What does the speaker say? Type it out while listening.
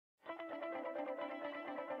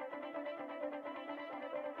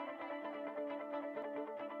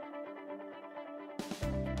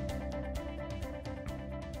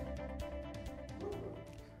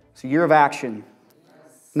It's a year of action.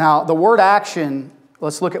 Now, the word action,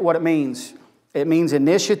 let's look at what it means. It means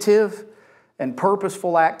initiative and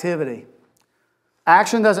purposeful activity.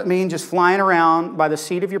 Action doesn't mean just flying around by the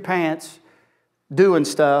seat of your pants, doing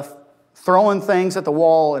stuff, throwing things at the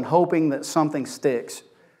wall and hoping that something sticks.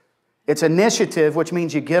 It's initiative, which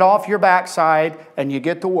means you get off your backside and you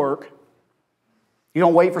get to work. You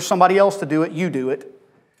don't wait for somebody else to do it, you do it.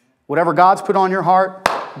 Whatever God's put on your heart,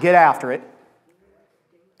 get after it.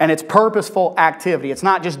 And it's purposeful activity. It's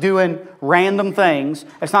not just doing random things.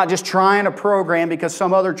 It's not just trying a program because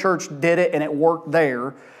some other church did it and it worked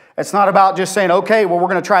there. It's not about just saying, okay, well, we're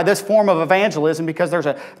going to try this form of evangelism because there's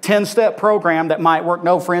a 10-step program that might work.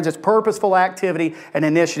 No, friends, it's purposeful activity and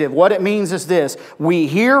initiative. What it means is this. We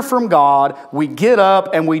hear from God, we get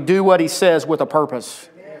up, and we do what He says with a purpose.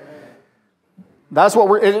 That's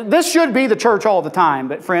what this should be the church all the time.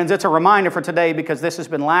 But friends, it's a reminder for today because this has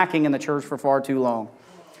been lacking in the church for far too long.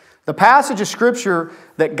 The passage of Scripture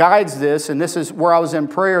that guides this, and this is where I was in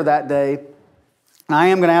prayer that day, and I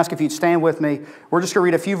am going to ask if you'd stand with me. We're just going to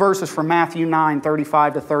read a few verses from Matthew 9,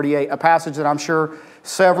 35 to 38, a passage that I'm sure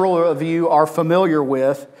several of you are familiar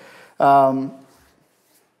with. It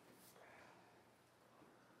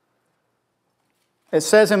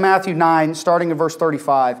says in Matthew 9, starting in verse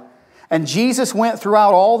 35, "And Jesus went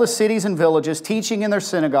throughout all the cities and villages, teaching in their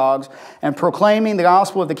synagogues and proclaiming the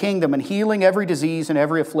gospel of the kingdom and healing every disease and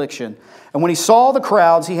every affliction. And when He saw the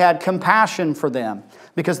crowds, He had compassion for them,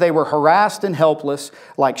 because they were harassed and helpless,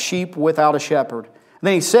 like sheep without a shepherd.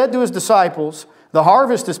 Then He said to His disciples, 'The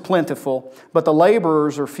harvest is plentiful, but the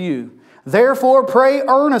laborers are few. Therefore pray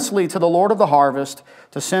earnestly to the Lord of the harvest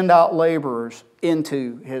to send out laborers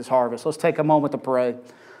into His harvest.'" Let's take a moment to pray.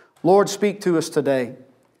 Lord, speak to us today.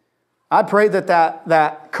 I pray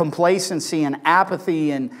that complacency and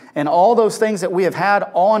apathy and all those things that we have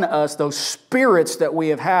had on us, those spirits that we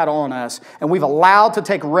have had on us, and we've allowed to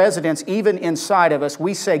take residence even inside of us,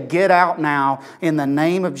 we say, get out now in the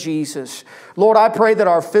name of Jesus. Lord, I pray that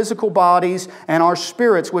our physical bodies and our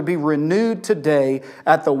spirits would be renewed today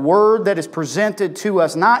at the word that is presented to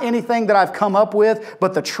us. Not anything that I've come up with,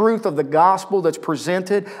 but the truth of the gospel that's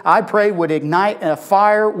presented, I pray would ignite a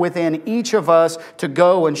fire within each of us to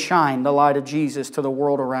go and shine the light of Jesus to the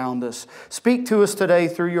world around us. Speak to us today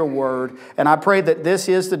through your word. And I pray that this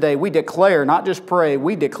is the day we declare, not just pray,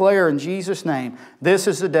 we declare in Jesus' name, this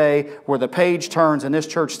is the day where the page turns and this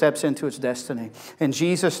church steps into its destiny. In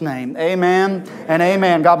Jesus' name, amen and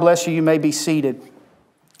amen. God bless you. You may be seated.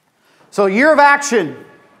 So, year of action.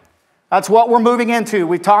 That's what we're moving into.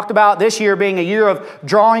 We've talked about this year being a year of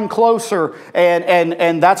drawing closer,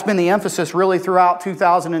 and that's been the emphasis really throughout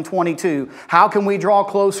 2022. How can we draw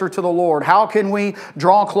closer to the Lord? How can we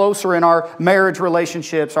draw closer in our marriage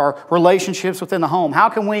relationships, our relationships within the home? How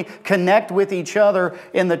can we connect with each other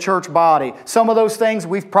in the church body? Some of those things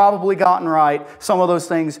we've probably gotten right. Some of those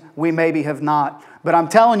things we maybe have not. But I'm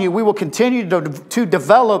telling you, we will continue to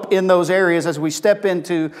develop in those areas as we step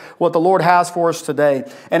into what the Lord has for us today.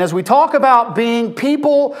 And as we talk about being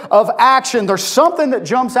people of action, there's something that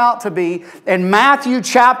jumps out to be in Matthew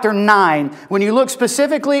chapter 9. When you look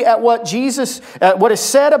specifically at what is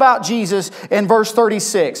said about Jesus in verse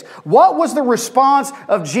 36. What was the response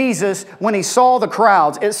of Jesus when He saw the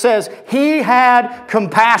crowds? It says, He had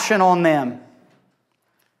compassion on them.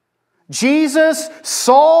 Jesus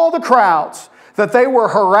saw the crowds, that they were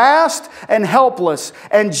harassed and helpless.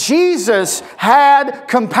 And Jesus had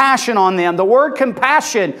compassion on them. The word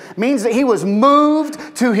compassion means that He was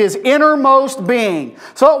moved to His innermost being.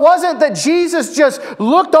 So it wasn't that Jesus just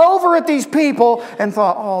looked over at these people and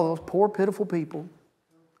thought, oh, those poor, pitiful people.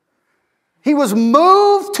 He was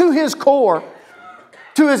moved to His core,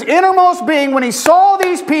 to His innermost being when He saw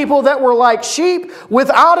these people that were like sheep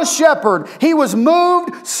without a shepherd. He was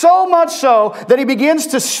moved so much so that He begins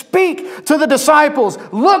to speak to the disciples.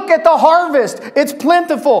 Look at the harvest. It's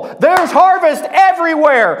plentiful. There's harvest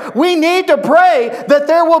everywhere. We need to pray that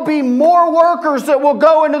there will be more workers that will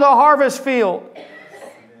go into the harvest field.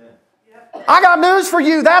 I got news for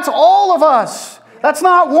you. That's all of us. That's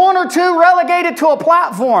not one or two relegated to a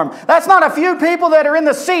platform. That's not a few people that are in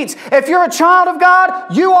the seats. If you're a child of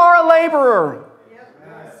God, you are a laborer.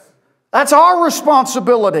 That's our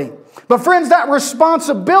responsibility. But friends, that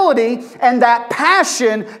responsibility and that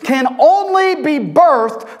passion can only be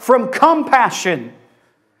birthed from compassion.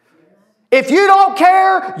 If you don't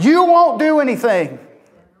care, you won't do anything.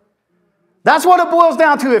 That's what it boils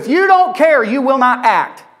down to. If you don't care, you will not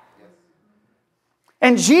act.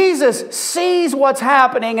 And Jesus sees what's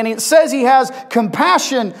happening, and it says He has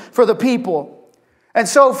compassion for the people. And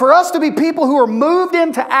so for us to be people who are moved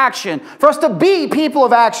into action, for us to be people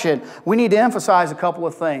of action, we need to emphasize a couple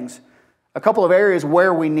of things. A couple of areas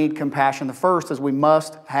where we need compassion. The first is we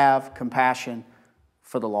must have compassion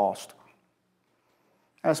for the lost.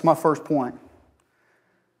 That's my first point.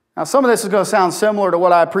 Now, some of this is going to sound similar to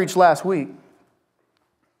what I preached last week.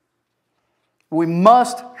 We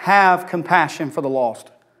must have compassion for the lost.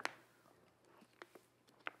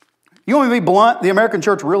 You want me to be blunt? The American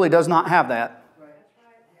church really does not have that.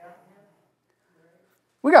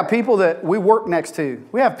 We got people that we work next to.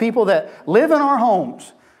 We have people that live in our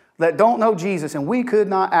homes that don't know Jesus, and we could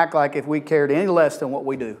not act like if we cared any less than what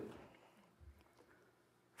we do.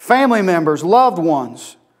 Family members, loved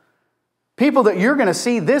ones, people that you're going to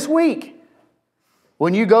see this week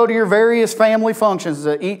when you go to your various family functions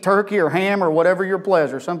to eat turkey or ham or whatever your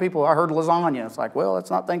pleasure. Some people, I heard lasagna. It's like, well,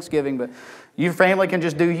 it's not Thanksgiving, but your family can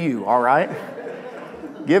just do you, all right?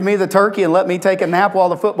 Give me the turkey and let me take a nap while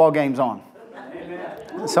the football game's on.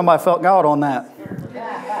 Amen. Somebody felt God on that.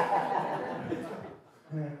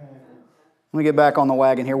 Let me get back on the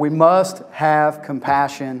wagon here. We must have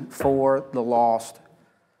compassion for the lost.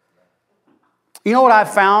 You know what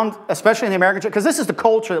I've found, especially in the American church, because this is the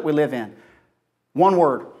culture that we live in. One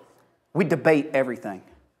word, we debate everything.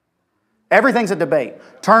 Everything's a debate.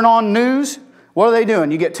 Turn on news, what are they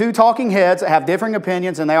doing? You get two talking heads that have differing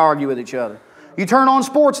opinions and they argue with each other. You turn on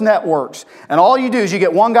sports networks, and all you do is you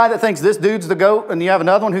get one guy that thinks this dude's the GOAT, and you have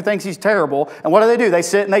another one who thinks he's terrible. And what do? They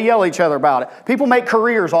sit and they yell at each other about it. People make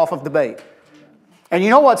careers off of debate. And you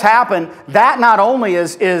know what's happened? That not only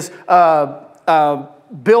is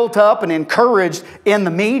built up and encouraged in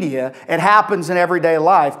the media, it happens in everyday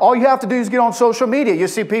life. All you have to do is get on social media. You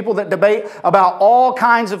see people that debate about all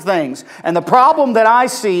kinds of things. And the problem that I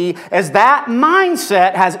see is that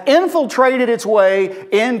mindset has infiltrated its way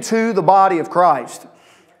into the body of Christ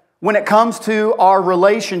when it comes to our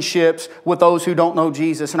relationships with those who don't know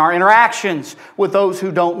Jesus and our interactions with those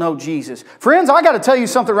who don't know Jesus. Friends, I got to tell you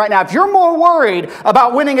something right now. If you're more worried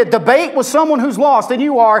about winning a debate with someone who's lost than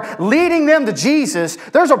you are leading them to Jesus,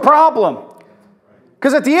 there's a problem.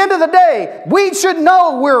 Because at the end of the day, we should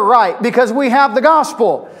know we're right because we have the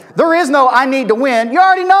gospel. There is no I need to win. You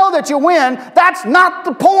already know that you win. That's not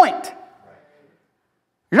the point.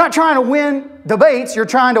 You're not trying to win debates. You're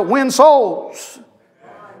trying to win souls.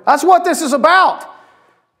 That's what this is about.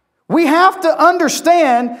 We have to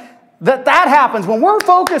understand that happens. When we're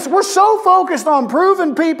so focused on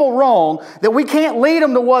proving people wrong that we can't lead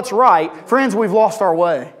them to what's right. Friends, we've lost our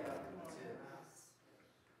way.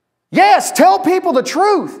 Yes, tell people the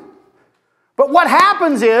truth. But what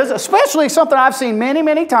happens is, especially something I've seen many,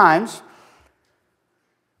 many times,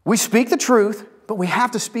 we speak the truth, but we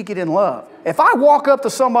have to speak it in love. If I walk up to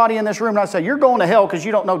somebody in this room and I say, you're going to hell because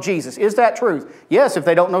you don't know Jesus, is that truth? Yes, if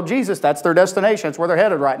they don't know Jesus, that's their destination. That's where they're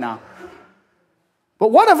headed right now.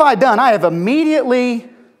 But what have I done? I have immediately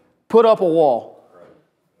put up a wall.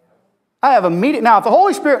 Now, if the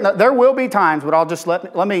Holy Spirit, there will be times, but I'll just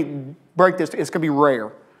let me break this. It's going to be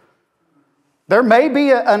rare. There may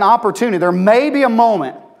be an opportunity. There may be a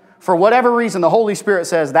moment, for whatever reason, the Holy Spirit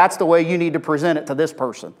says that's the way you need to present it to this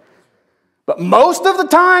person. But most of the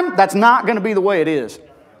time, that's not going to be the way it is.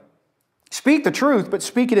 Speak the truth, but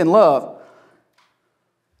speak it in love.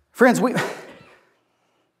 Friends,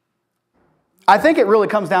 I think it really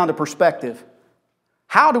comes down to perspective.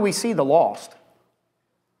 How do we see the lost?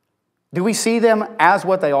 Do we see them as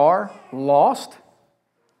what they are? Lost?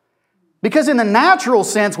 Because in the natural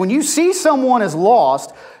sense, when you see someone as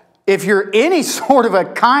lost, if you're any sort of a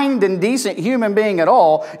kind and decent human being at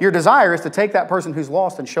all, your desire is to take that person who's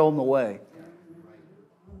lost and show them the way.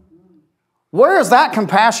 Where is that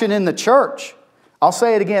compassion in the church? I'll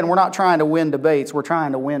say it again, we're not trying to win debates, we're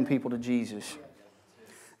trying to win people to Jesus.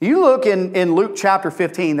 You look in Luke chapter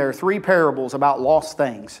 15, there are 3 parables about lost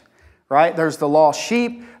things, right? There's the lost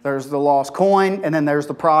sheep, there's the lost coin, and then there's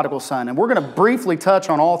the prodigal son. And we're going to briefly touch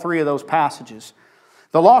on all 3 of those passages.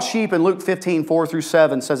 The lost sheep in Luke 15,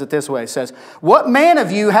 4-7 says it this way. It says, what man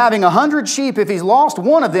of you having 100 sheep, if he's lost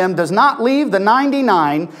one of them, does not leave the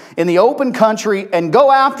 99 in the open country and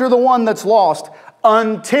go after the one that's lost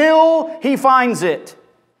until he finds it?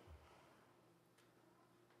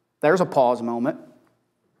 There's a pause moment.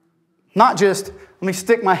 Not just, let me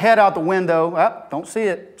stick my head out the window. Oh, don't see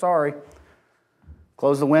it, sorry.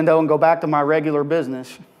 Close the window and go back to my regular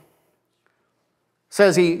business.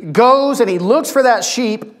 Says he goes and he looks for that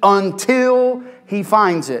sheep until he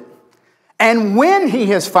finds it. And when he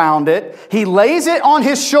has found it, he lays it on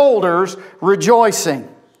his shoulders, rejoicing.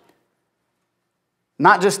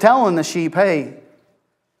 Not just telling the sheep, hey,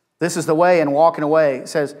 this is the way, and walking away. It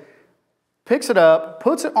says, picks it up,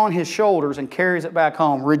 puts it on his shoulders, and carries it back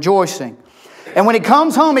home, rejoicing. And when he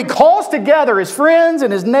comes home, he calls together his friends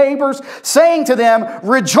and his neighbors, saying to them,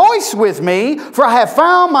 "Rejoice with me, for I have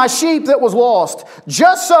found my sheep that was lost."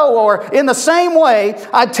 Just so, or in the same way,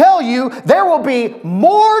 I tell you, there will be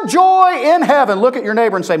more joy in heaven. Look at your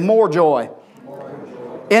neighbor and say, more joy.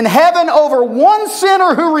 In heaven over one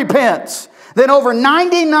sinner who repents than over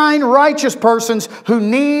 99 righteous persons who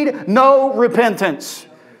need no repentance.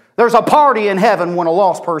 There's a party in heaven when a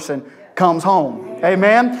lost person comes home.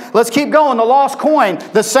 Amen. Let's keep going. The lost coin,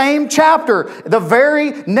 the same chapter, the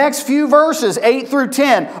very next few verses, 8 through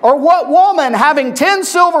 10. Or what woman having 10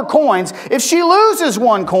 silver coins, if she loses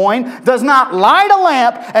one coin, does not light a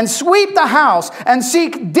lamp and sweep the house and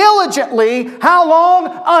seek diligently, how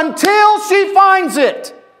long? Until she finds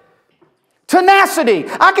it. Tenacity.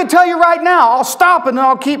 I can tell you right now, I'll stop and then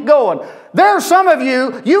I'll keep going. There are some of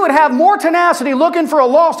you, you would have more tenacity looking for a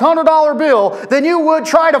lost $100 bill than you would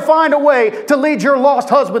try to find a way to lead your lost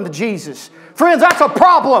husband to Jesus. Friends, that's a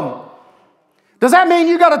problem. Does that mean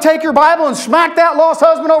you got to take your Bible and smack that lost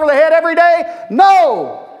husband over the head every day?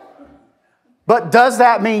 No. But does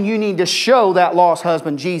that mean you need to show that lost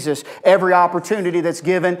husband Jesus every opportunity that's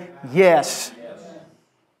given? Yes.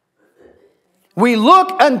 We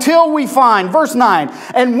look until we find. Verse 9.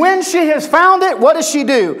 And when she has found it, what does she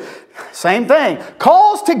do? Same thing.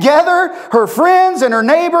 Calls together her friends and her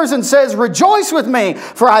neighbors and says, "Rejoice with me,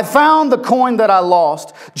 for I found the coin that I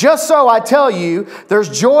lost." Just so I tell you, there's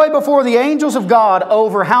joy before the angels of God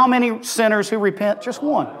over how many sinners who repent? Just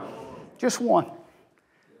one. Just one.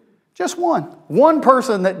 Just one. One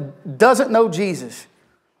person that doesn't know Jesus.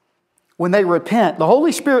 When they repent, the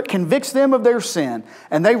Holy Spirit convicts them of their sin,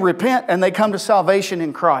 and they repent and they come to salvation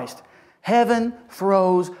in Christ. Heaven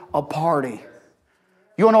throws a party.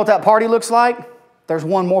 You want to know what that party looks like? There's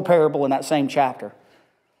one more parable in that same chapter.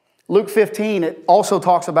 Luke 15, it also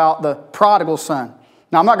talks about the prodigal son.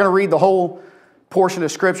 Now, I'm not going to read the whole portion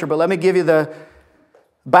of Scripture, but let me give you the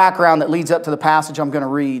background that leads up to the passage I'm going to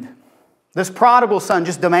read. This prodigal son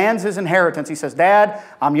just demands his inheritance. He says, "Dad,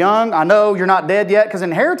 I'm young. I know you're not dead yet," because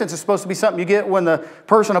inheritance is supposed to be something you get when the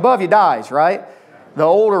person above you dies, right? The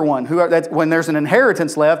older one, when there's an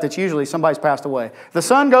inheritance left, it's usually somebody's passed away. The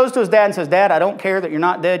son goes to his dad and says, "Dad, I don't care that you're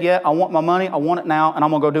not dead yet. I want my money. I want it now, and I'm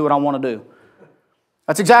going to go do what I want to do."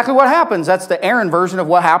 That's exactly what happens. That's the Aaron version of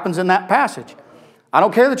what happens in that passage. "I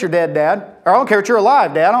don't care that you're dead, Dad." Or, "I don't care that you're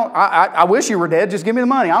alive, Dad. I wish you were dead. Just give me the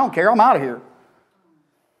money. I don't care. I'm out of here."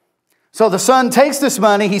 So the son takes this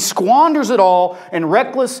money, he squanders it all in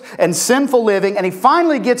reckless and sinful living, and he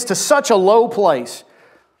finally gets to such a low place.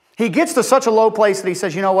 He gets to such a low place that he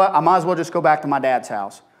says, "You know what? I might as well just go back to my dad's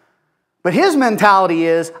house." But his mentality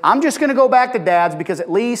is, "I'm just going to go back to dad's because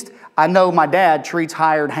at least I know my dad treats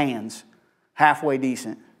hired hands halfway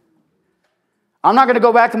decent. I'm not going to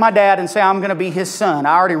go back to my dad and say I'm going to be his son.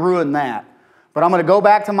 I already ruined that. But I'm going to go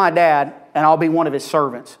back to my dad and I'll be one of his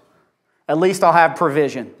servants. At least I'll have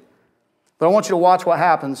provision." But I want you to watch what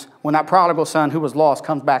happens when that prodigal son who was lost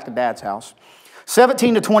comes back to dad's house.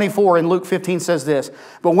 17 to 24 in Luke 15 says this,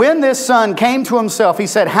 "But when this son came to himself, he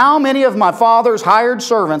said, 'How many of my father's hired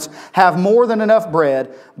servants have more than enough bread,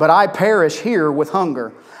 but I perish here with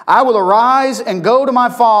hunger? I will arise and go to my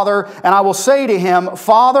father, and I will say to him,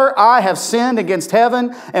 Father, I have sinned against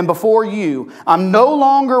heaven and before you. I'm no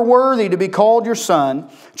longer worthy to be called your son.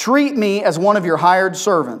 Treat me as one of your hired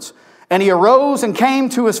servants.' And he arose and came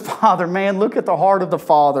to his father." Man, look at the heart of the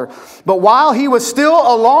father. "But while he was still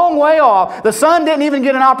a long way off," the son didn't even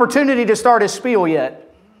get an opportunity to start his spiel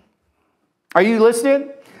yet. Are you listening?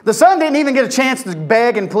 The son didn't even get a chance to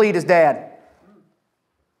beg and plead his dad.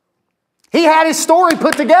 He had his story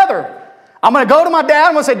put together. "I'm going to go to my dad.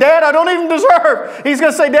 I'm going to say, 'Dad, I don't even deserve.'" He's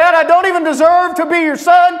going to say, "Dad, I don't even deserve to be your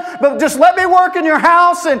son, but just let me work in your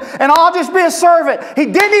house and I'll just be a servant." He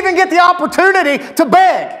didn't even get the opportunity to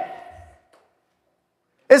beg.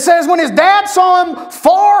 It says when his dad saw him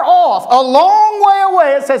far off, a long way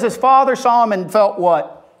away, it says his father saw him and felt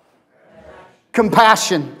what?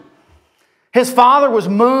 Compassion. His father was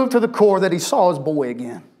moved to the core that he saw his boy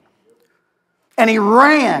again. And he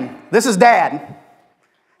ran. This is dad.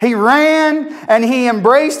 He ran and he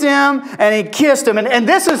embraced him and he kissed him. And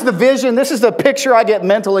this is the vision, this is the picture I get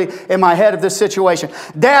mentally in my head of this situation.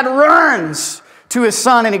 Dad runs to his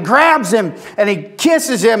son and he grabs him and he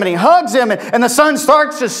kisses him and he hugs him and the son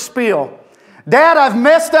starts to spiel. "Dad, I've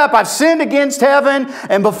messed up. I've sinned against heaven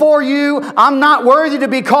and before you. I'm not worthy to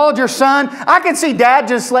be called your son." I can see dad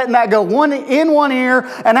just letting that go in one ear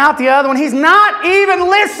and out the other one. He's not even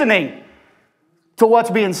listening to what's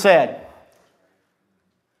being said.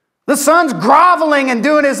 The son's groveling and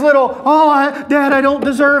doing his little, Dad, I don't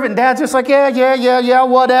deserve it. And Dad's just like, yeah,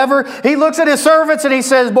 whatever. He looks at his servants and he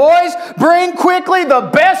says, boys, bring quickly the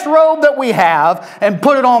best robe that we have and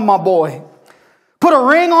put it on my boy. Put a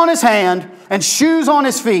ring on his hand and shoes on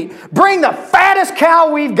his feet. Bring the fattest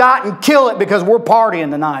cow we've got and kill it because we're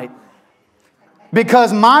partying tonight.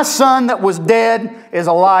 Because my son that was dead is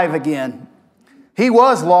alive again. He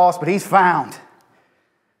was lost, but he's found.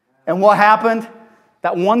 And what happened?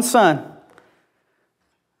 That one son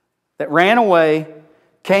that ran away,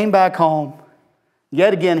 came back home.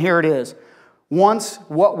 Yet again, here it is. Once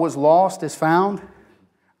what was lost is found,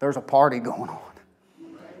 there's a party going on.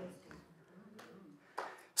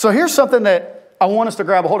 So here's something that I want us to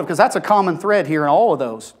grab a hold of, because that's a common thread here in all of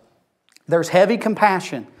those. There's heavy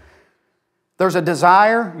compassion. There's a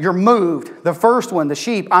desire. You're moved. The first one, the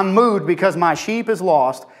sheep. I'm moved because my sheep is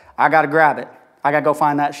lost. I got to grab it. I got to go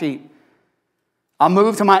find that sheep. I'm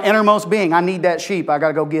moved to my innermost being. I need that sheep. I got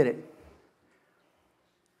to go get it.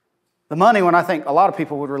 The money one, I think a lot of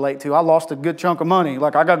people would relate to. I lost a good chunk of money.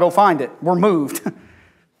 Like, I got to go find it. We're moved.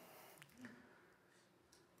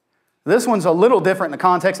 This one's a little different in the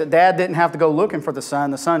context that Dad didn't have to go looking for the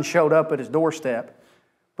son. The son showed up at his doorstep,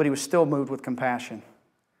 but he was still moved with compassion.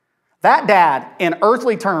 That dad, in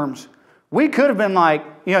earthly terms, we could have been like,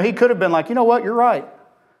 he could have been like, you know what, you're right.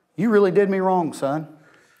 You really did me wrong, son.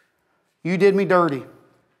 You did me dirty.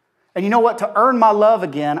 And you know what? To earn my love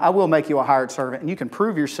again, I will make you a hired servant. And you can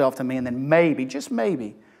prove yourself to me, and then maybe, just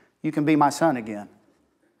maybe, you can be my son again.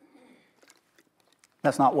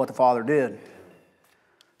 That's not what the father did.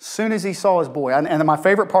 As soon as he saw his boy, and my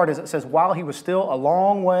favorite part is it says, while he was still a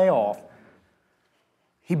long way off,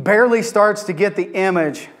 he barely starts to get the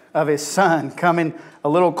image of his son coming a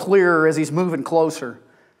little clearer as he's moving closer.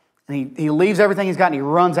 And he leaves everything he's got and he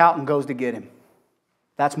runs out and goes to get him.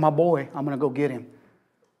 That's my boy. I'm going to go get him.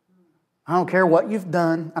 I don't care what you've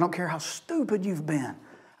done. I don't care how stupid you've been.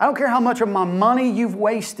 I don't care how much of my money you've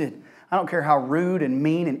wasted. I don't care how rude and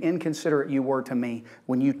mean and inconsiderate you were to me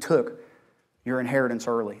when you took your inheritance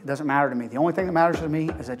early. It doesn't matter to me. The only thing that matters to me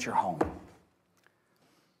is that you're home.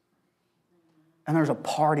 And there's a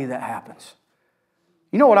party that happens.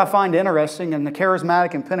 You know what I find interesting in the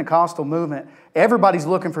charismatic and Pentecostal movement? Everybody's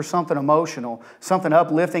looking for something emotional, something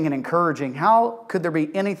uplifting and encouraging. How could there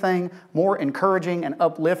be anything more encouraging and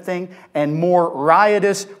uplifting and more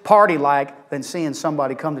riotous, party-like than seeing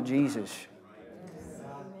somebody come to Jesus?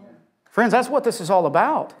 Friends, that's what this is all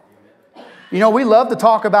about. You know, we love to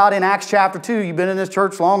talk about in Acts chapter 2. You've been in this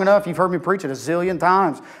church long enough. You've heard me preach it a zillion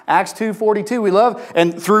times. Acts 2:42, we love,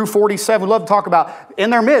 and through 47, we love to talk about in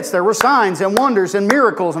their midst there were signs and wonders and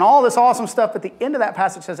miracles and all this awesome stuff. At the end of that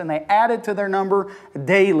passage says, and they added to their number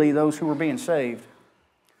daily those who were being saved.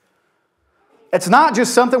 It's not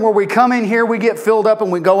just something where we come in here, we get filled up,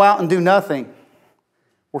 and we go out and do nothing.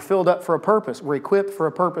 We're filled up for a purpose. We're equipped for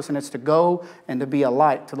a purpose, and it's to go and to be a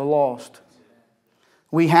light to the lost.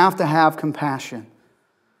 We have to have compassion.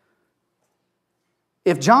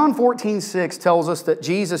 If John 14:6 tells us that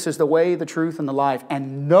Jesus is the way, the truth, and the life,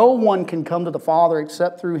 and no one can come to the Father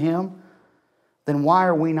except through Him, then why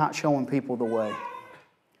are we not showing people the way?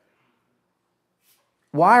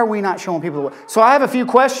 Why are we not showing people the way? So I have a few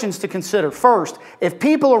questions to consider. First, if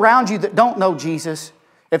people around you that don't know Jesus,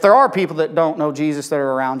 if there are people that don't know Jesus that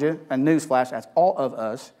are around you, and newsflash, that's all of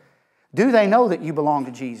us, do they know that you belong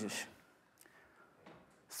to Jesus?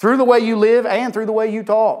 Through the way you live and through the way you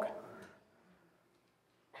talk.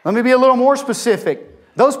 Let me be a little more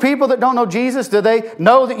specific. Those people that don't know Jesus, do they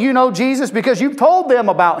know that you know Jesus because you've told them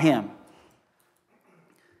about Him?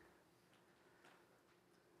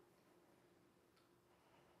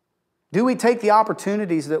 Do we take the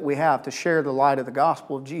opportunities that we have to share the light of the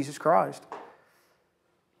gospel of Jesus Christ?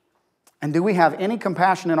 And do we have any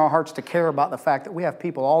compassion in our hearts to care about the fact that we have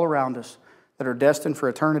people all around us that are destined for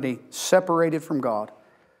eternity, separated from God?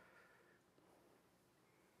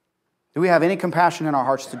 Do we have any compassion in our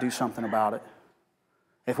hearts to do something about it?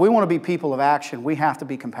 If we want to be people of action, we have to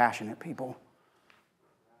be compassionate people.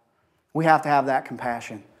 We have to have that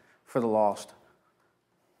compassion for the lost.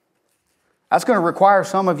 That's going to require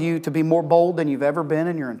some of you to be more bold than you've ever been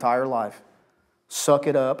in your entire life. Suck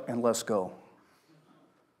it up and let's go.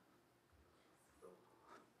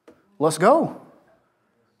 Let's go.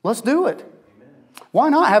 Let's do it. Why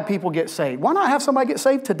not have people get saved? Why not have somebody get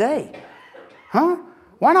saved today? Huh?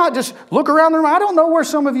 Why not just look around the room? I don't know where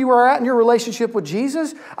some of you are at in your relationship with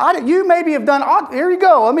Jesus. You maybe have done, here you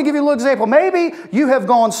go. Let me give you a little example. Maybe you have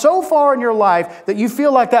gone so far in your life that you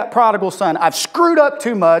feel like that prodigal son. I've screwed up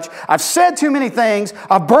too much. I've said too many things.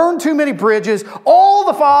 I've burned too many bridges. All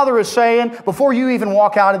the Father is saying before you even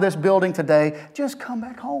walk out of this building today, just come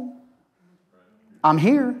back home. I'm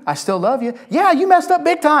here. I still love you. Yeah, you messed up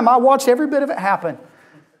big time. I watched every bit of it happen.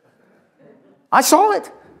 I saw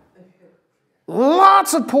it.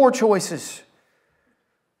 Lots of poor choices.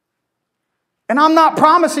 And I'm not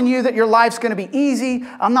promising you that your life's going to be easy.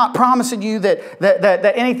 I'm not promising you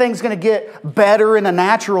that anything's going to get better in a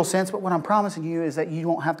natural sense. But what I'm promising you is that you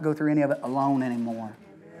won't have to go through any of it alone anymore.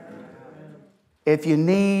 If you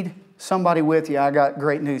need somebody with you, I got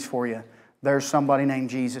great news for you. There's somebody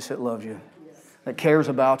named Jesus that loves you, that cares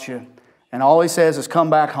about you. And all He says is come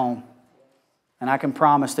back home. And I can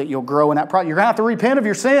promise that you'll grow in that process. You're going to have to repent of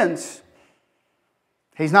your sins.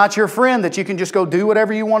 He's not your friend that you can just go do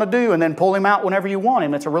whatever you want to do and then pull Him out whenever you want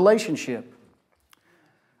Him. It's a relationship.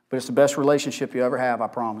 But it's the best relationship you ever have, I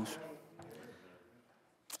promise.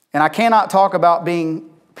 And I cannot talk about being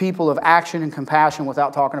people of action and compassion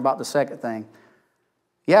without talking about the second thing.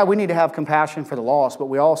 Yeah, we need to have compassion for the lost, but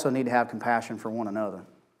we also need to have compassion for one another.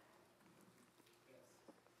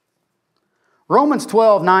 Romans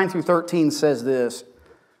 12, 9 through 13 says this,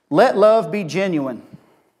 "Let love be genuine.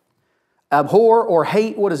 Abhor or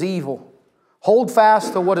hate what is evil. Hold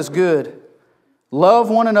fast to what is good. Love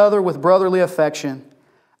one another with brotherly affection.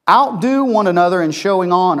 Outdo one another in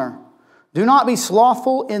showing honor. Do not be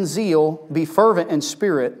slothful in zeal. Be fervent in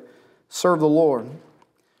spirit. Serve the Lord.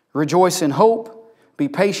 Rejoice in hope. Be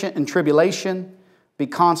patient in tribulation. Be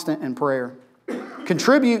constant in prayer.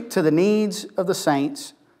 Contribute to the needs of the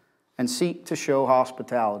saints and seek to show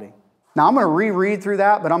hospitality." Now I'm going to reread through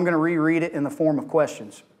that, but I'm going to reread it in the form of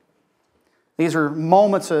questions. These are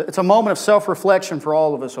moments, it's a moment of self-reflection for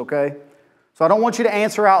all of us, okay? So I don't want you to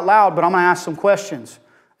answer out loud, but I'm going to ask some questions.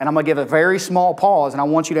 And I'm going to give a very small pause, and I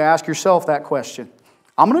want you to ask yourself that question.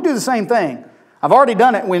 I'm going to do the same thing. I've already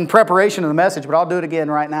done it in preparation of the message, but I'll do it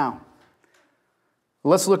again right now.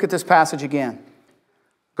 Let's look at this passage again.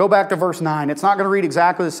 Go back to verse 9. It's not going to read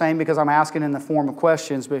exactly the same because I'm asking in the form of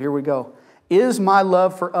questions, but here we go. Is my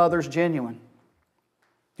love for others genuine?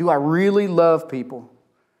 Do I really love people?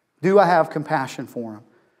 Do I have compassion for them?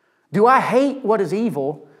 Do I hate what is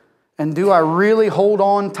evil? And do I really hold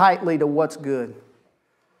on tightly to what's good?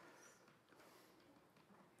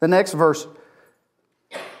 The next verse.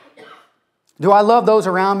 Do I love those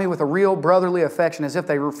around me with a real brotherly affection as if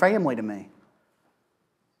they were family to me?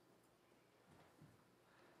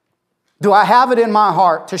 Do I have it in my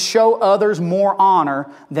heart to show others more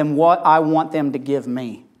honor than what I want them to give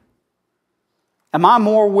me? Am I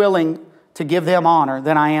more willing to give them honor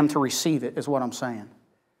than I am to receive it, is what I'm saying.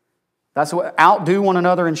 That's what, outdo one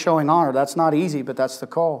another in showing honor. That's not easy, but that's the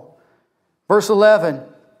call. Verse 11,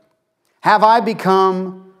 have I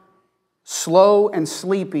become slow and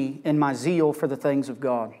sleepy in my zeal for the things of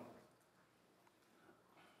God?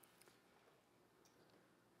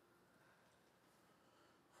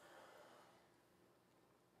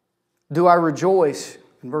 Do I rejoice,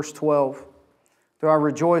 in verse 12, do I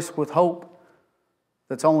rejoice with hope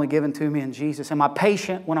that's only given to me in Jesus? Am I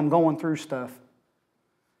patient when I'm going through stuff?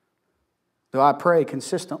 Do I pray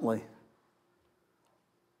consistently?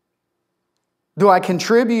 Do I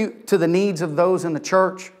contribute to the needs of those in the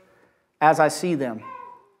church as I see them?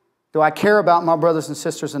 Do I care about my brothers and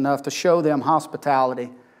sisters enough to show them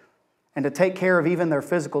hospitality and to take care of even their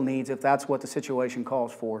physical needs if that's what the situation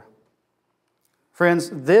calls for? Friends,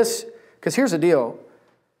 because here's the deal.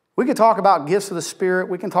 We could talk about gifts of the Spirit.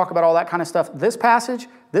 We can talk about all that kind of stuff. This passage,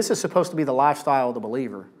 this is supposed to be the lifestyle of the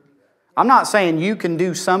believer. I'm not saying you can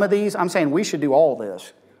do some of these. I'm saying we should do all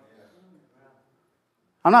this.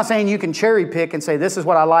 I'm not saying you can cherry pick and say this is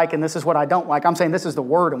what I like and this is what I don't like. I'm saying this is the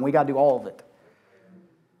Word and we got to do all of it.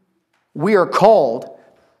 We are called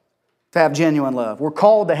to have genuine love. We're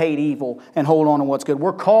called to hate evil and hold on to what's good.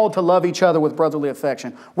 We're called to love each other with brotherly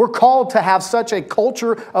affection. We're called to have such a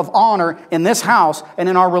culture of honor in this house and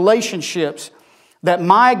in our relationships that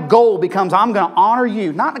my goal becomes I'm going to honor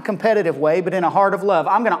you, not in a competitive way, but in a heart of love.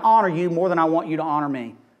 I'm going to honor you more than I want you to honor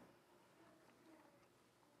me.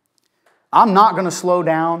 I'm not going to slow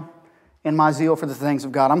down in my zeal for the things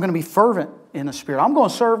of God. I'm going to be fervent in the Spirit. I'm going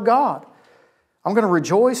to serve God. I'm going to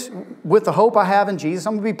rejoice with the hope I have in Jesus.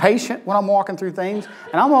 I'm going to be patient when I'm walking through things.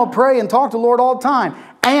 And I'm going to pray and talk to the Lord all the time.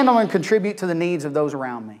 And I'm going to contribute to the needs of those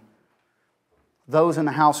around me. Those in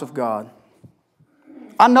the house of God.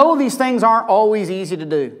 I know these things aren't always easy to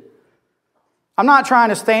do. I'm not trying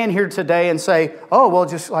to stand here today and say, oh, well,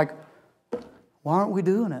 just like, Why aren't we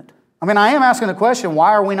doing it? I mean, I am asking the question,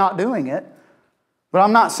 why are we not doing it? But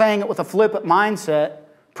I'm not saying it with a flippant mindset,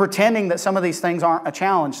 pretending that some of these things aren't a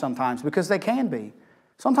challenge sometimes, because they can be.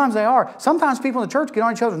 Sometimes they are. Sometimes people in the church get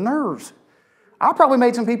on each other's nerves. I probably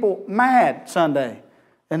made some people mad Sunday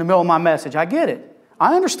in the middle of my message. I get it.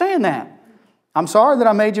 I understand that. I'm sorry that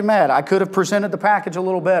I made you mad. I could have presented the package a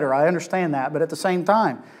little better. I understand that. But at the same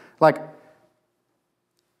time, like,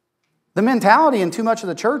 the mentality in too much of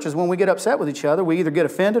the church is when we get upset with each other, we either get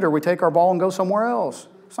offended or we take our ball and go somewhere else.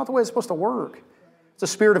 It's not the way it's supposed to work. It's a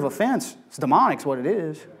spirit of offense. It's demonic is what it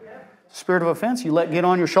is. It's a spirit of offense you let get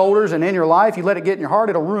on your shoulders and in your life, you let it get in your heart,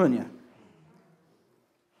 it'll ruin you.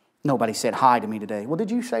 Nobody said hi to me today. Well,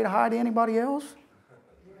 did you say hi to anybody else?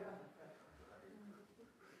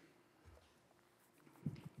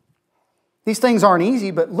 These things aren't easy,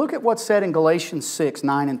 but look at what's said in Galatians 6,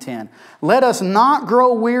 9 and 10. Let us not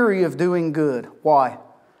grow weary of doing good. Why?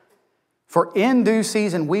 For in due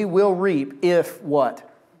season we will reap if what?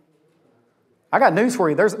 I got news for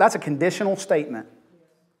you. That's a conditional statement.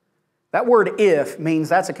 That word if means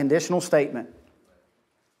that's a conditional statement.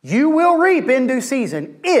 You will reap in due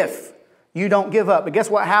season if you don't give up. But guess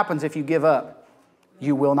what happens if you give up?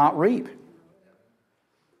 You will not reap.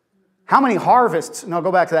 How many harvests, no,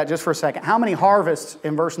 go back to that just for a second. How many harvests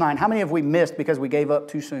in verse 9, how many have we missed because we gave up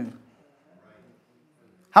too soon?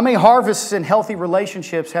 How many harvests in healthy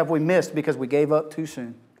relationships have we missed because we gave up too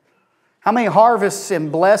soon? How many harvests in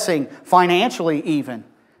blessing, financially even,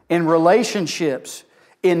 in relationships,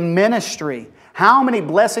 in ministry? How many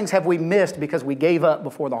blessings have we missed because we gave up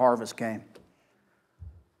before the harvest came?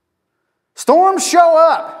 Storms show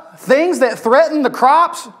up. Things that threaten the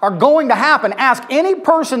crops are going to happen. Ask any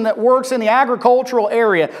person that works in the agricultural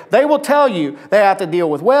area. They will tell you they have to deal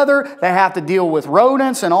with weather. They have to deal with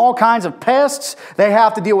rodents and all kinds of pests. They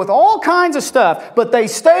have to deal with all kinds of stuff. But they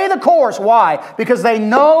stay the course. Why? Because they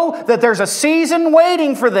know that there's a season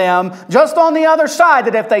waiting for them just on the other side,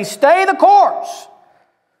 that if they stay the course,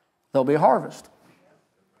 there'll be a harvest.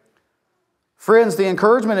 Friends, the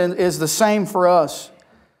encouragement is the same for us.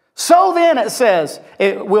 So then, it says,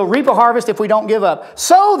 we'll reap a harvest if we don't give up.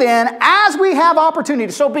 So then, as we have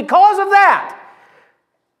opportunity, so because of that,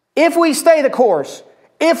 if we stay the course,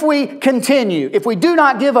 if we continue, if we do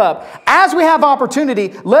not give up, as we have opportunity,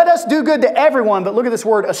 let us do good to everyone, but look at this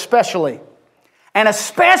word, especially. And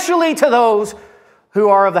especially to those who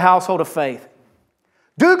are of the household of faith.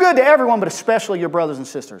 Do good to everyone, but especially your brothers and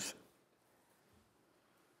sisters.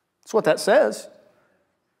 That's what that says.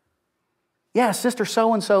 Yeah, sister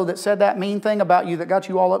so-and-so that said that mean thing about you that got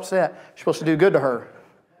you all upset. You're supposed to do good to her.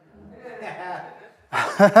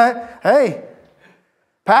 Hey,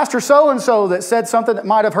 pastor so-and-so that said something that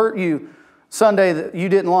might have hurt you Sunday that you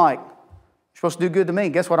didn't like. You're supposed to do good to me.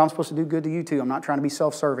 Guess what? I'm supposed to do good to you too. I'm not trying to be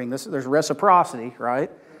self-serving. There's reciprocity,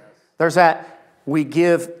 right? There's that we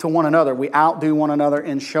give to one another. We outdo one another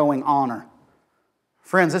in showing honor.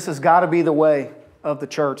 Friends, this has got to be the way of the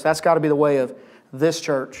church. That's got to be the way of this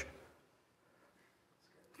church.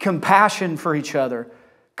 Compassion for each other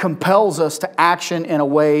compels us to action in a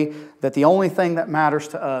way that the only thing that matters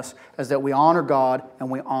to us is that we honor God and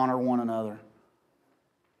we honor one another.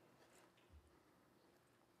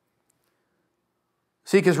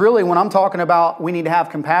 See, because really when I'm talking about we need to have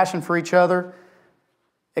compassion for each other,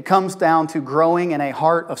 it comes down to growing in a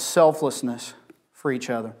heart of selflessness for each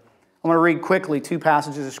other. I'm going to read quickly 2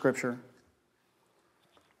 passages of Scripture.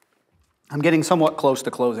 I'm getting somewhat close to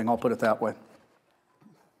closing, I'll put it that way.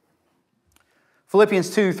 Philippians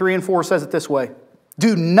 2, 3 and 4 says it this way.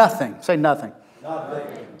 Do nothing. Say nothing.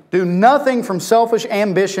 Nothing. Do nothing from selfish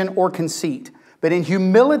ambition or conceit, but in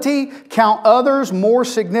humility count others more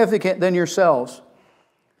significant than yourselves.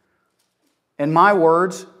 In my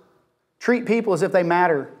words, treat people as if they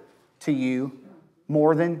matter to you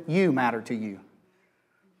more than you matter to you.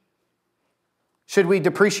 Should we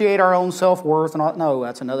depreciate our own self-worth? No,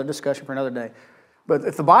 that's another discussion for another day. But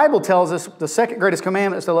if the Bible tells us the second greatest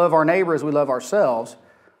commandment is to love our neighbor as we love ourselves,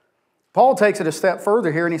 Paul takes it a step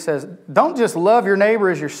further here and he says, don't just love your neighbor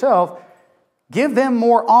as yourself, give them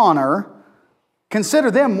more honor,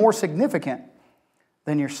 consider them more significant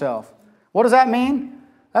than yourself. What does that mean?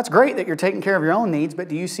 That's great that you're taking care of your own needs, but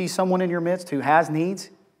do you see someone in your midst who has needs?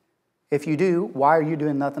 If you do, why are you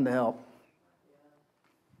doing nothing to help?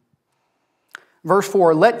 Verse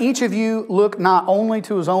 4, let each of you look not only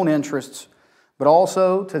to his own interests, but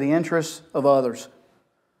also to the interests of others.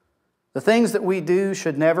 The things that we do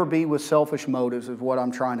should never be with selfish motives, is what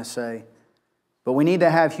I'm trying to say. But we need to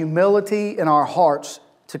have humility in our hearts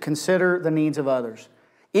to consider the needs of others.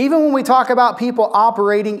 Even when we talk about people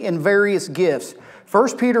operating in various gifts,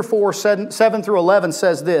 1 Peter 4, 7 through 11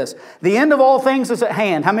 says this, the end of all things is at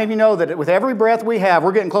hand. How many of you know that with every breath we have,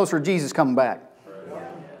 we're getting closer to Jesus coming back?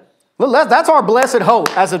 That's our blessed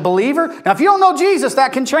hope as a believer. Now, if you don't know Jesus,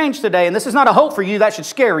 that can change today. And this is not a hope for you. That should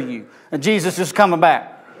scare you. And Jesus is coming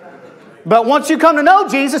back. But once you come to know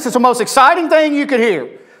Jesus, it's the most exciting thing you could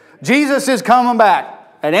hear. Jesus is coming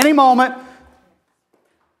back at any moment.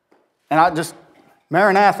 And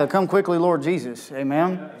Maranatha, come quickly, Lord Jesus.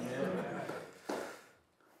 Amen.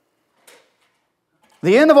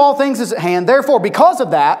 The end of all things is at hand. Therefore, because of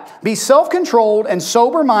that, be self-controlled and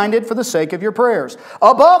sober-minded for the sake of your prayers.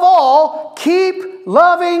 Above all, keep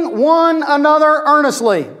loving one another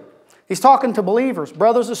earnestly. He's talking to believers,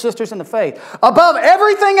 brothers and sisters in the faith. Above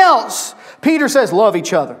everything else, Peter says, love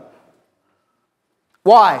each other.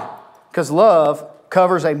 Why? Because love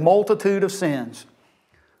covers a multitude of sins.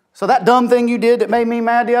 So that dumb thing you did that made me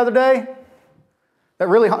mad the other day, that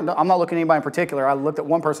really, I'm not looking at anybody in particular. I looked at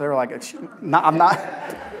one person, they were like, I'm not,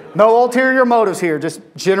 no ulterior motives here, just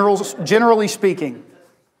generally speaking.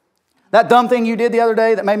 That dumb thing you did the other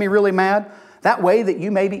day that made me really mad, that way that you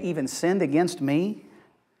maybe even sinned against me,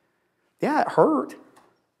 yeah, it hurt.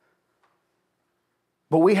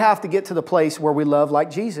 But we have to get to the place where we love like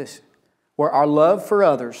Jesus, where our love for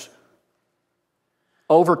others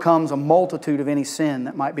overcomes a multitude of any sin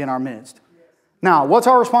that might be in our midst. Now, what's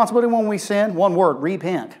our responsibility when we sin? One word,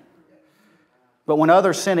 repent. But when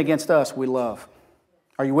others sin against us, we love.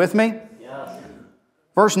 Are you with me? Yes.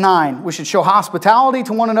 Verse 9, we should show hospitality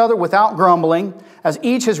to one another without grumbling. As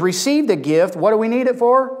each has received a gift, what do we need it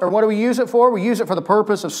for? Or what do we use it for? We use it for the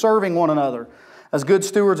purpose of serving one another as good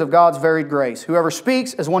stewards of God's varied grace. Whoever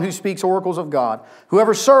speaks as one who speaks oracles of God.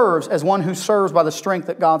 Whoever serves as one who serves by the strength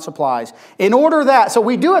that God supplies. In order that, so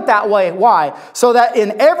we do it that way. Why? So that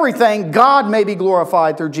in everything God may be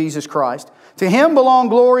glorified through Jesus Christ. To Him belong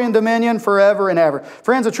glory and dominion forever and ever.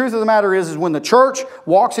 Friends, the truth of the matter is when the church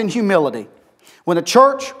walks in humility, when the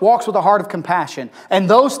church walks with a heart of compassion, and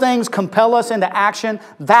those things compel us into action,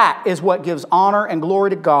 that is what gives honor and glory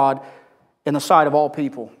to God in the sight of all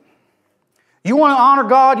people. You want to honor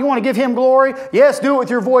God? You want to give Him glory? Yes, do it with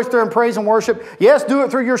your voice during praise and worship. Yes, do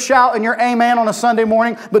it through your shout and your amen on a Sunday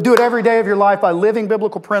morning, but do it every day of your life by living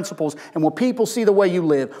biblical principles. And when people see the way you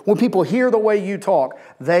live, when people hear the way you talk,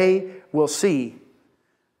 they will see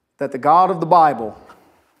that the God of the Bible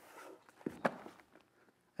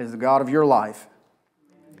is the God of your life.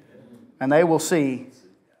 And they will see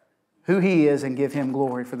who He is and give Him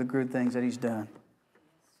glory for the good things that He's done.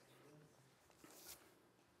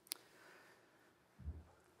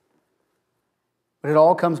 But it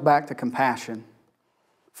all comes back to compassion.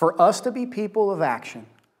 For us to be people of action,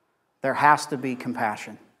 there has to be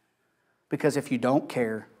compassion. Because if you don't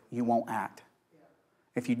care, you won't act.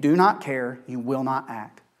 If you do not care, you will not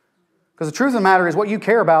act. Because the truth of the matter is what you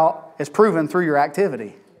care about is proven through your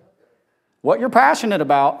activity. What you're passionate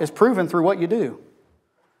about is proven through what you do.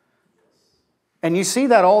 And you see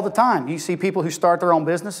that all the time. You see people who start their own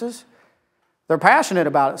businesses. They're passionate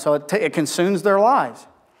about it, so it consumes their lives.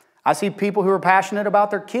 I see people who are passionate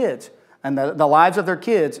about their kids and the lives of their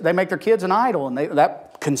kids. They make their kids an idol, and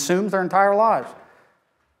that consumes their entire lives.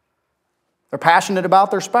 They're passionate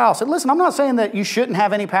about their spouse. And listen, I'm not saying that you shouldn't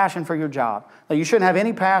have any passion for your job, that you shouldn't have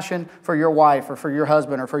any passion for your wife or for your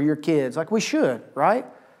husband or for your kids. Like we should, right?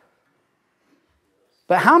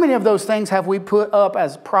 But how many of those things have we put up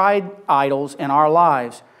as pride idols in our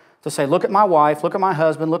lives to say, look at my wife, look at my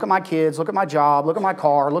husband, look at my kids, look at my job, look at my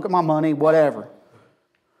car, look at my money, whatever.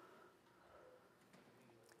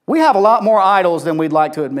 We have a lot more idols than we'd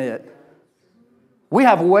like to admit. We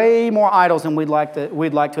have way more idols than we'd like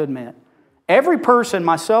to admit. Every person,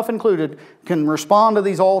 myself included, can respond to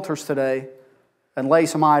these altars today and lay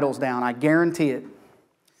some idols down. I guarantee it.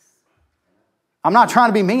 I'm not trying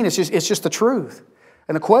to be mean. It's just the truth.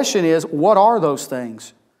 And the question is, what are those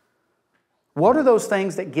things? What are those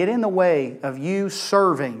things that get in the way of you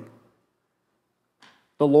serving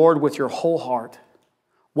the Lord with your whole heart?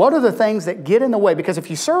 What are the things that get in the way? Because if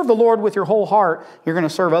you serve the Lord with your whole heart, you're going to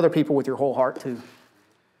serve other people with your whole heart too.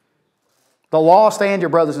 The lost and your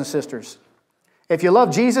brothers and sisters. If you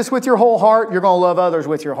love Jesus with your whole heart, you're going to love others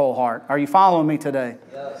with your whole heart. Are you following me today?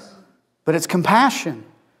 Yes. But it's compassion.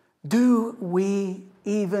 Do we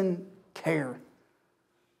even care?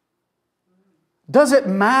 Does it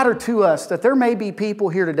matter to us that there may be people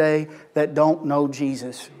here today that don't know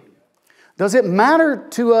Jesus? Does it matter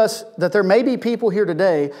to us that there may be people here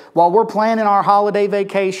today while we're planning our holiday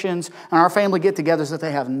vacations and our family get-togethers that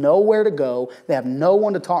they have nowhere to go, they have no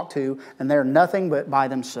one to talk to, and they're nothing but by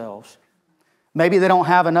themselves? Maybe they don't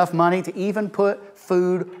have enough money to even put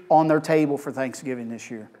food on their table for Thanksgiving this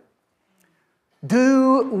year.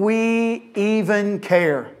 Do we even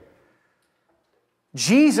care?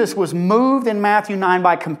 Jesus was moved in Matthew 9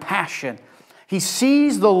 by compassion. He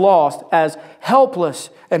sees the lost as helpless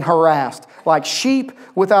and harassed, like sheep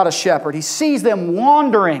without a shepherd. He sees them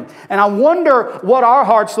wandering. And I wonder what our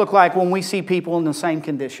hearts look like when we see people in the same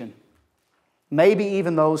condition. Maybe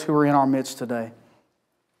even those who are in our midst today.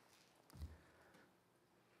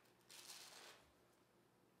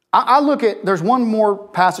 I look at, there's one more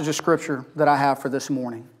passage of Scripture that I have for this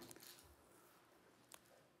morning.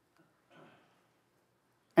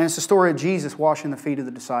 And it's the story of Jesus washing the feet of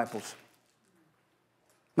the disciples.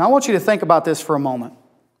 Now I want you to think about this for a moment.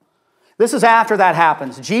 This is after that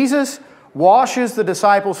happens. Jesus washes the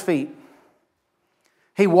disciples' feet.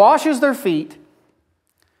 He washes their feet.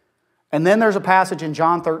 And then there's a passage in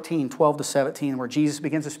John 13, 12 to 17, where Jesus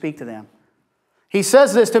begins to speak to them. He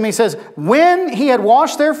says this to me, he says, when he had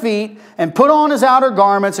washed their feet and put on his outer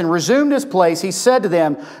garments and resumed his place, he said to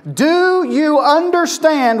them, do you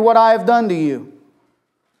understand what I have done to you?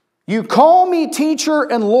 You call me teacher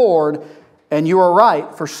and Lord, and you are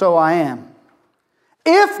right, for so I am.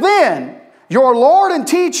 If then your Lord and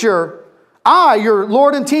teacher, I, your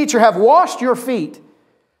Lord and teacher, have washed your feet,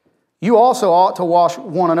 you also ought to wash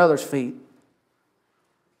one another's feet.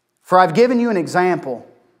 For I've given you an example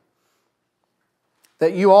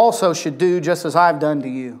that you also should do just as I've done to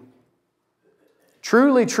you.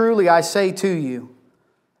 Truly, truly, I say to you,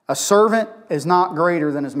 a servant is not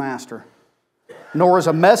greater than his master, nor is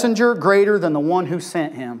a messenger greater than the one who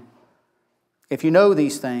sent him. If you know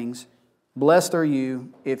these things, blessed are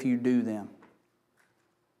you if you do them.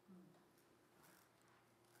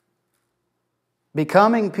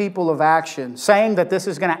 Becoming people of action, saying that this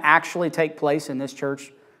is going to actually take place in this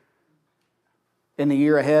church in the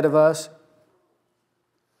year ahead of us,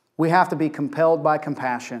 we have to be compelled by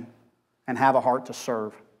compassion and have a heart to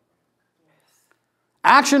serve.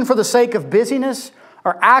 Action for the sake of busyness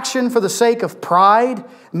or action for the sake of pride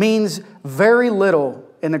means very little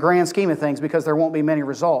in the grand scheme of things because there won't be many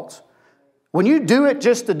results. When you do it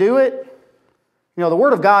just to do it, you know, the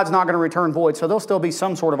Word of God's not going to return void, so there'll still be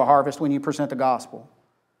some sort of a harvest when you present the gospel.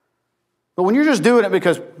 But when you're just doing it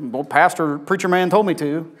because, well, pastor, preacher man told me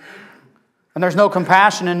to, and there's no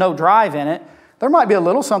compassion and no drive in it, there might be a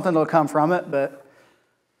little something that'll come from it, but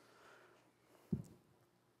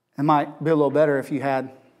it might be a little better if you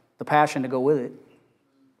had the passion to go with it.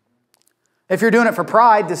 If you're doing it for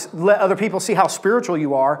pride, to let other people see how spiritual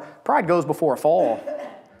you are, pride goes before a fall.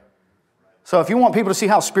 So if you want people to see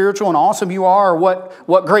how spiritual and awesome you are or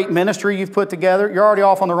what great ministry you've put together, you're already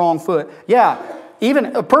off on the wrong foot. Yeah,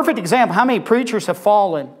 even a perfect example, how many preachers have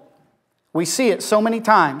fallen? We see it so many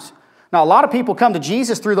times. Now, a lot of people come to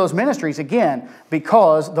Jesus through those ministries, again,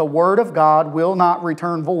 because the Word of God will not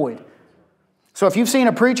return void. So if you've seen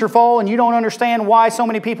a preacher fall and you don't understand why so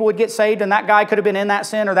many people would get saved and that guy could have been in that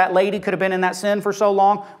sin or that lady could have been in that sin for so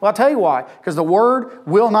long, well, I'll tell you why. Because the Word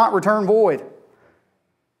will not return void.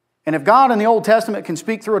 And if God in the Old Testament can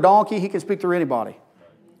speak through a donkey, He can speak through anybody.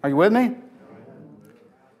 Are you with me?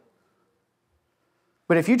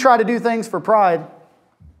 But if you try to do things for pride,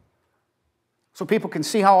 so people can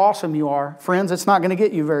see how awesome you are, friends, it's not going to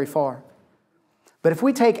get you very far. But if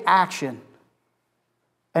we take action,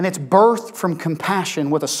 and it's birthed from compassion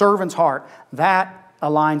with a servant's heart, that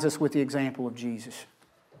aligns us with the example of Jesus.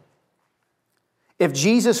 If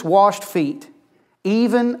Jesus washed feet,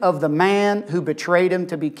 even of the man who betrayed Him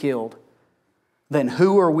to be killed, then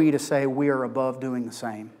who are we to say we are above doing the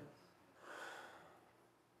same?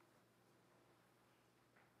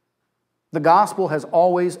 The gospel has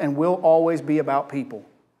always and will always be about people.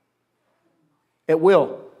 It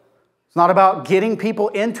will. It's not about getting people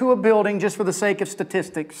into a building just for the sake of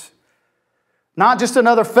statistics. Not just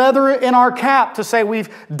another feather in our cap to say we've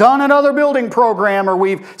done another building program or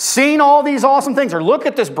we've seen all these awesome things or look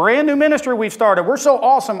at this brand new ministry we've started. We're so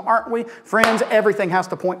awesome, aren't we? Friends, everything has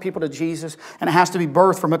to point people to Jesus, and it has to be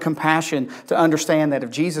birthed from a compassion to understand that if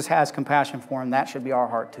Jesus has compassion for them, that should be our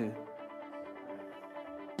heart too.